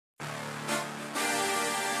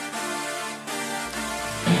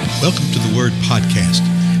Welcome to the Word Podcast.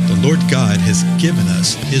 The Lord God has given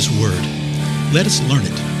us His Word. Let us learn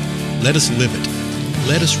it. Let us live it.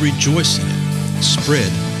 Let us rejoice in it.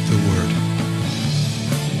 Spread the Word.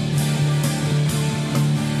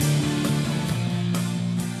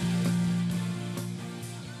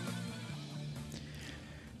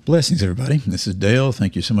 Blessings, everybody. This is Dale.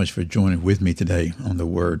 Thank you so much for joining with me today on the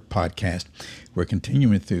Word Podcast. We're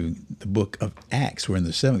continuing through the book of Acts. We're in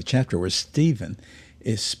the 7th chapter where Stephen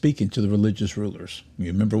is speaking to the religious rulers. You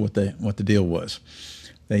remember what the deal was.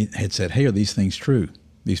 They had said, hey, are these things true?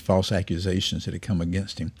 These false accusations that had come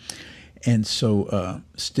against him. And so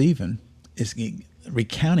Stephen is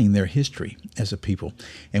recounting their history as a people.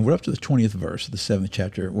 And we're up to the 20th verse of the 7th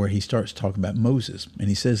chapter where he starts talking about Moses. And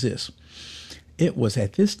he says this: it was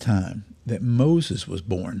at this time that Moses was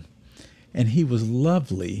born, and he was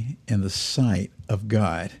lovely in the sight of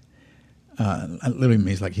God. It literally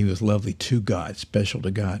means like he was lovely to God, special to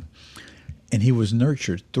God. And he was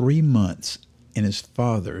nurtured 3 months in his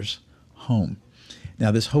father's home. Now,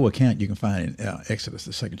 this whole account you can find in Exodus,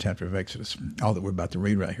 the 2nd chapter of Exodus, all that we're about to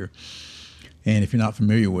read right here. And if you're not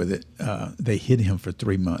familiar with it, they hid him for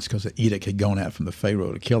 3 months because the edict had gone out from the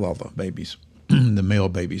Pharaoh to kill all the babies, the male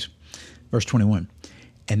babies. Verse 21,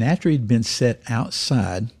 and after he'd been set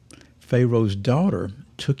outside, Pharaoh's daughter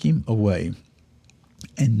took him away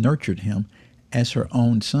and nurtured him as her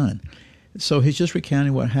own son. So he's just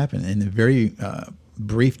recounting what happened in a very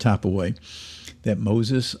brief type of way, that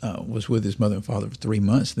Moses was with his mother and father for 3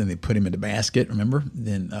 months. Then they put him in a basket, remember?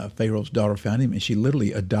 Then Pharaoh's daughter found him, and she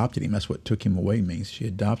literally adopted him. That's what took him away means. She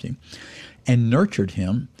adopted him and nurtured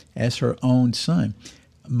him as her own son.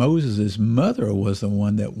 Moses' mother was the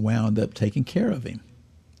one that wound up taking care of him.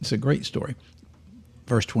 It's a great story.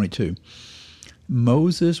 Verse 22,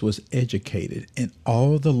 Moses was educated in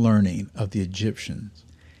all the learning of the Egyptians,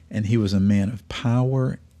 and he was a man of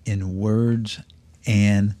power in words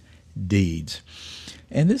and deeds.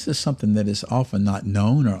 And this is something that is often not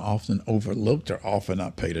known or often overlooked or often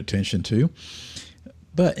not paid attention to.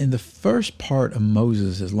 But in the first part of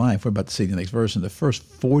Moses' life, we're about to see the next verse, in the first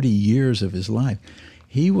 40 years of his life,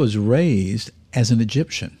 he was raised as an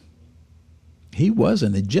Egyptian. He was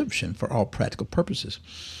an Egyptian for all practical purposes.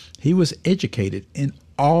 He was educated in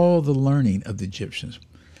all the learning of the Egyptians.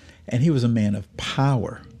 And he was a man of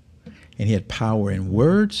power. And he had power in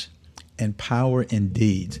words and power in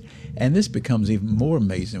deeds. And this becomes even more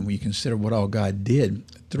amazing when you consider what all God did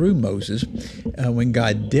through Moses when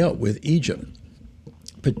God dealt with Egypt.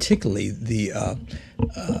 Particularly the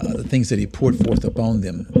things that he poured forth upon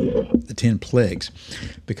them, the 10 plagues,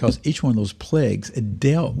 because each one of those plagues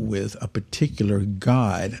dealt with a particular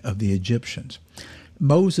god of the Egyptians.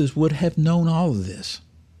 Moses would have known all of this.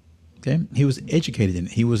 Okay, he was educated in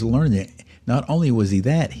it. He was learning it. Not only was he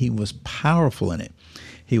that, he was powerful in it.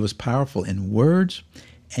 He was powerful in words,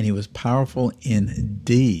 and he was powerful in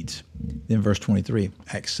deeds. Then verse 23,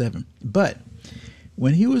 Acts 7. But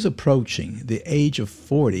when he was approaching the age of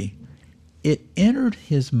 40, it entered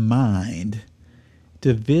his mind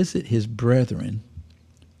to visit his brethren,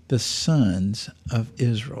 the sons of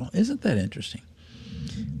Israel. Isn't that interesting?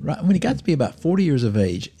 Right when he got to be about 40 years of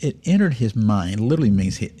age, it entered his mind, literally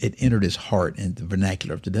means it entered his heart in the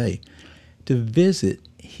vernacular of today, to visit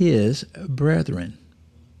his brethren.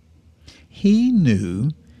 He knew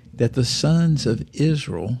that the sons of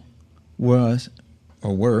Israel were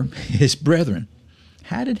his brethren.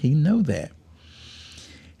 How did he know that?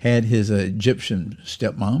 Had his Egyptian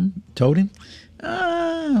stepmom told him?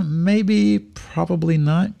 Maybe, probably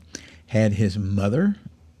not. Had his mother,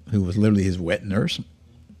 who was literally his wet nurse,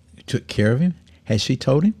 who took care of him, had she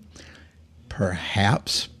told him?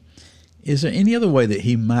 Perhaps. Is there any other way that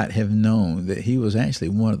he might have known that he was actually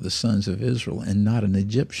one of the sons of Israel and not an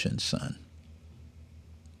Egyptian son?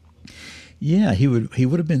 Yeah, he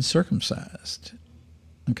would have been circumcised.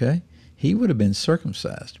 Okay? He would have been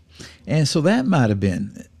circumcised. And so that might have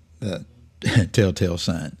been a telltale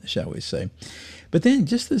sign, shall we say. But then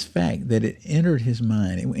just this fact that it entered his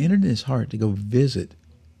mind, it entered his heart to go visit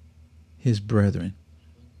his brethren.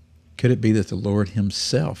 Could it be that the Lord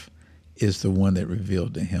himself is the one that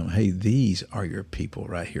revealed to him, hey, these are your people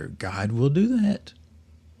right here. God will do that.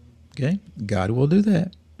 Okay? God will do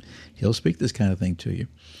that. He'll speak this kind of thing to you.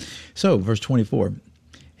 So, verse 24,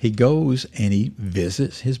 he goes and he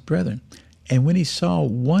visits his brethren. And when he saw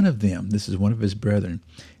one of them, this is one of his brethren,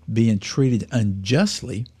 being treated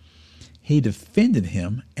unjustly, he defended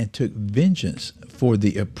him and took vengeance for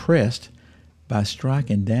the oppressed by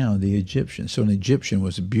striking down the Egyptian. So an Egyptian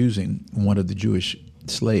was abusing one of the Jewish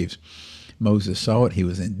slaves. Moses saw it. He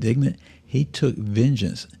was indignant. He took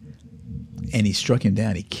vengeance and he struck him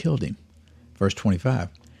down. He killed him. Verse 25.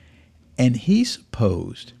 And he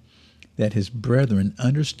supposed that his brethren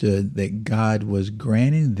understood that God was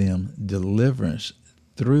granting them deliverance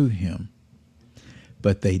through him,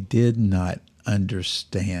 but they did not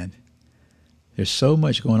understand. There's so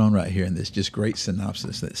much going on right here in this just great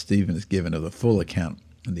synopsis that Stephen has given of the full account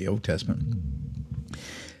in the Old Testament.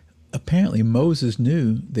 Apparently, Moses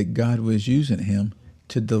knew that God was using him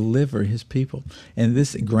to deliver his people. And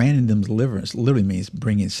this granting them deliverance literally means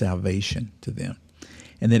bringing salvation to them.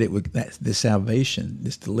 And that this salvation,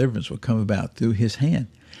 this deliverance would come about through his hand.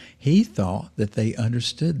 He thought that they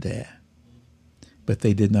understood that, but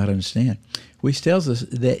they did not understand. Which tells us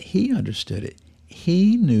that he understood it.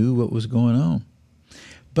 He knew what was going on.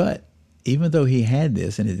 But even though he had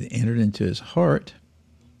this and it entered into his heart,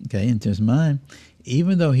 into his mind,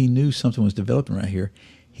 even though he knew something was developing right here,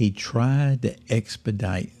 he tried to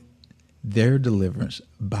expedite their deliverance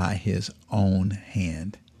by his own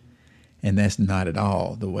hand. And that's not at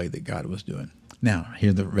all the way that God was doing. Now,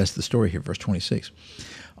 hear the rest of the story here, verse 26.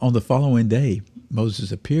 On the following day,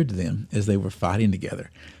 Moses appeared to them as they were fighting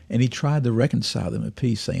together, and he tried to reconcile them at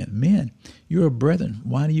peace, saying, "Men, you are brethren.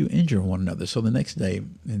 Why do you injure one another?" So the next day,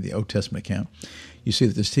 in the Old Testament account, you see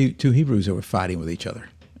that there's two Hebrews that were fighting with each other.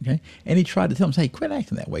 Okay? And he tried to tell them, "Hey, quit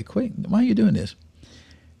acting that way. Quit. Why are you doing this?"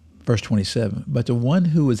 Verse 27, but the one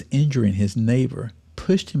who was injuring his neighbor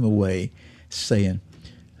pushed him away, saying,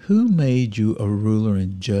 "Who made you a ruler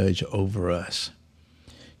and judge over us?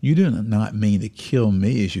 You do not mean to kill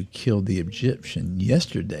me as you killed the Egyptian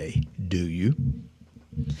yesterday, do you?"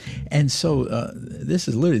 And so this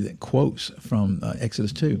is literally the quotes from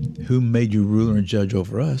Exodus 2. Who made you ruler and judge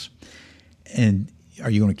over us? And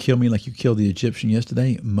are you going to kill me like you killed the Egyptian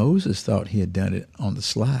yesterday? Moses thought he had done it on the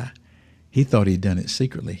sly. He thought he had done it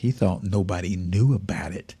secretly. He thought nobody knew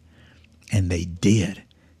about it. And they did.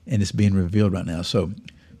 And it's being revealed right now. So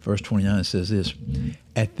verse 29 says this,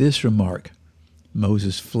 at this remark,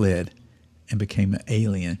 Moses fled and became an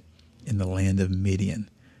alien in the land of Midian,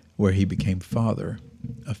 where he became father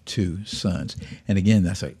of 2 sons. And again,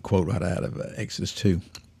 that's a quote right out of Exodus 2,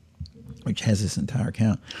 which has this entire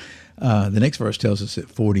account. The next verse tells us that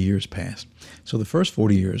 40 years passed. So the first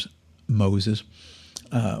 40 years, Moses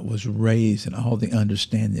was raised in all the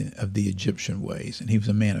understanding of the Egyptian ways, and he was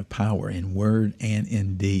a man of power in word and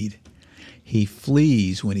in deed. He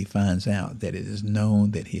flees when he finds out that it is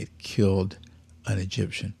known that he had killed an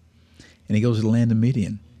Egyptian. And he goes to the land of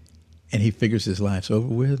Midian, and he figures his life's over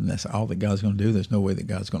with, and that's all that God's going to do. There's no way that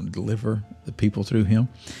God's going to deliver the people through him.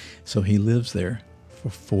 So he lives there for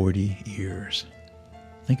 40 years.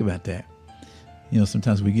 Think about that. You know,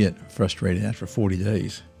 sometimes we get frustrated after 40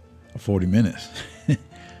 days or 40 minutes.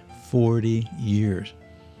 40 years.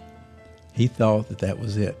 He thought that that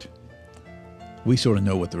was it. We sort of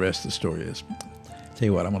know what the rest of the story is. Tell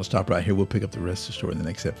you what, I'm going to stop right here. We'll pick up the rest of the story in the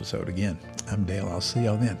next episode. Again, I'm Dale. I'll see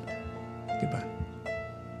y'all then. Goodbye.